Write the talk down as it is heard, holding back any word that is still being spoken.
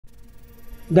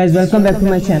Guys, welcome back to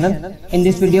my channel. In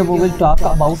this video we will talk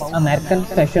about American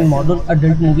fashion model,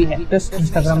 adult movie actress,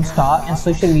 Instagram star and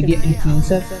social media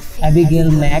influencer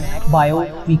Abigail Bio,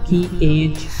 Wiki,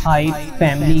 age, height,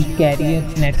 family, career,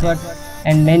 network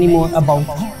and many more about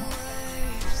her.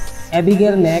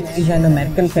 Abigail is an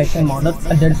American fashion model,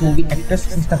 adult movie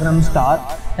actress, Instagram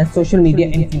star and social media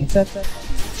influencer.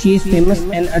 She is famous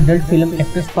and adult film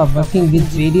actress for working with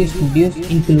various studios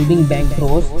including Bank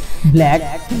Bros, Black,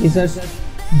 Razors,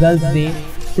 Girls Day,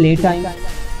 Playtime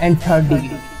and Third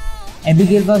Degree.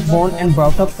 Abigail was born and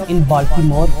brought up in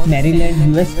Baltimore,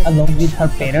 Maryland, US along with her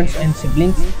parents and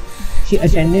siblings. She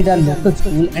attended a local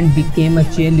school and became a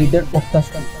cheerleader of the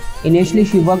school. Initially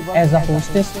she worked as a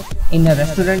hostess in a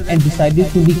restaurant and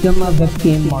decided to become a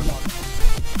webcam model.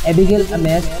 Abigail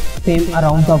amassed fame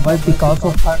around the world because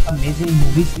of her amazing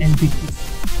movies and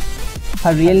videos.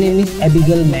 Her real name is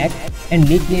Abigail and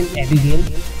nickname Abigail.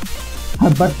 Her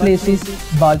birthplace is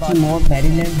Baltimore,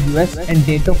 Maryland, US and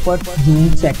date of birth June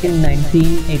 2nd,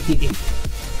 1988.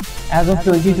 As of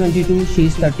 2022, she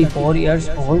is 34 years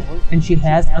old and she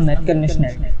has American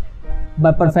nationality.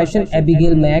 By profession,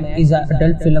 Abigail is an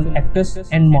adult film actress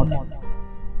and model.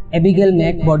 Abigail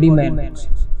body measurements.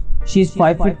 She is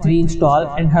 5'3" inches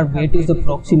tall and her weight is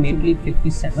approximately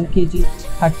 57 kg.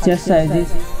 Her chest size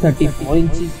is 34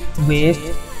 inches, waist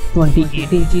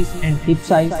 28 inches and hip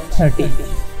size 30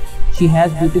 inches. She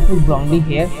has beautiful browny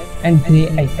hair and grey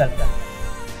eye color.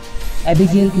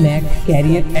 Abigail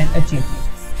career and achievement.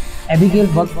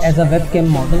 Abigail worked as a webcam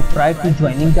model prior to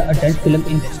joining the adult film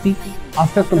industry.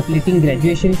 After completing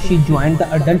graduation, she joined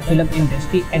the adult film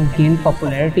industry and gained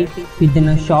popularity within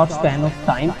a short span of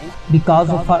time because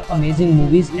of her amazing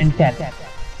movies and talent.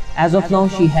 As of now,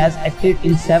 she has acted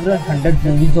in several hundred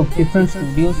movies of different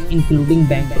studios including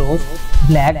Bank Bros,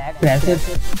 Black,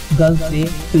 Razors, Girls Day,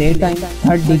 Playtime,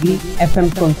 Third Degree,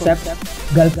 FM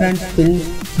Concepts, Girlfriends Films,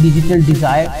 Digital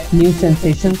Desire, New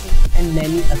Sensations and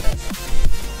many others.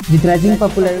 With rising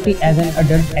popularity as an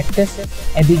adult actress,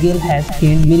 Abigail has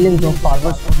gained millions of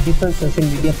followers on different social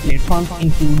media platforms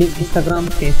including Instagram,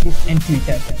 Facebook and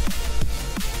Twitter.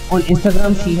 On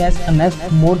Instagram, she has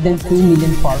amassed more than 2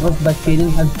 million followers by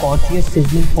sharing her gorgeous,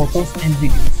 sizzling photos and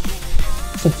videos.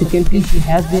 Subsequently, she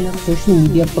has been a social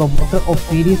media promoter of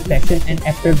various fashion and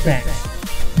apparel brands.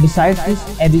 Besides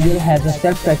this, Abigail has a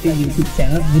self-titled YouTube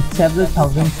channel with several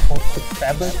thousands of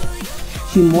subscribers.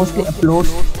 She mostly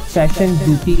uploads fashion,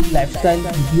 beauty, lifestyle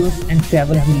videos and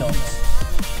travel vlogs.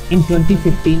 In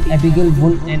 2015, Abigail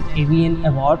won an AVN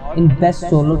Award in Best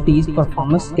Solo Tease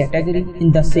Performance category.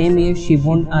 In the same year, she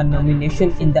won a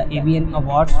nomination in the AVN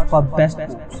Awards for Best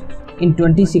Boobs. In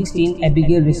 2016,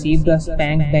 Abigail received a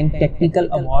Spank Bank Technical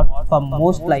Award for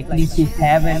Most Likely to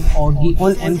Have an Orgy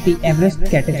on MT Everest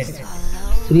category.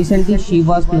 Recently, she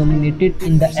was nominated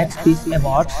in the XP's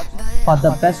Awards for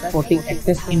the Best Supporting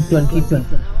Actress in 2020.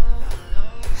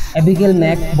 Abigail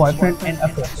boyfriend and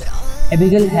affairs.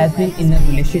 Abigail has been in a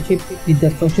relationship with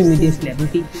the social media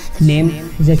celebrity named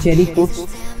Zachary Kutz.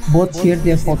 Both share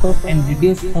their photos and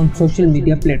videos on social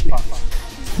media platforms.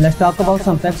 Let's talk about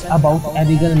some facts about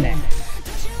Abigail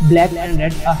Black and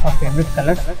red are her favorite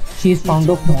colors. She is fond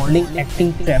of modeling,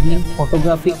 acting, traveling,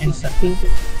 photography and surfing.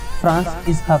 France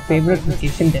is her favorite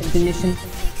vacation destination.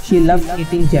 She loves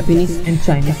eating Japanese and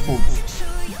Chinese foods.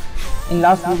 In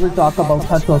last, we will talk about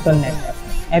her total net worth.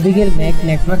 Abigail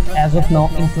net worth as of now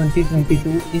in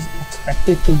 2022 is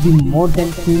expected to be more than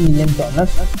 $2 million.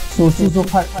 Sources of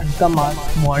her income are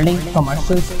modeling,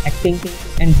 commercials, acting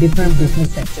and different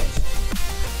business sectors.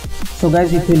 So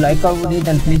guys, if you like our video,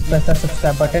 then please press the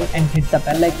subscribe button and hit the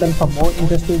bell icon for more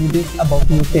interesting videos about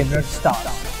your favorite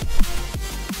stars.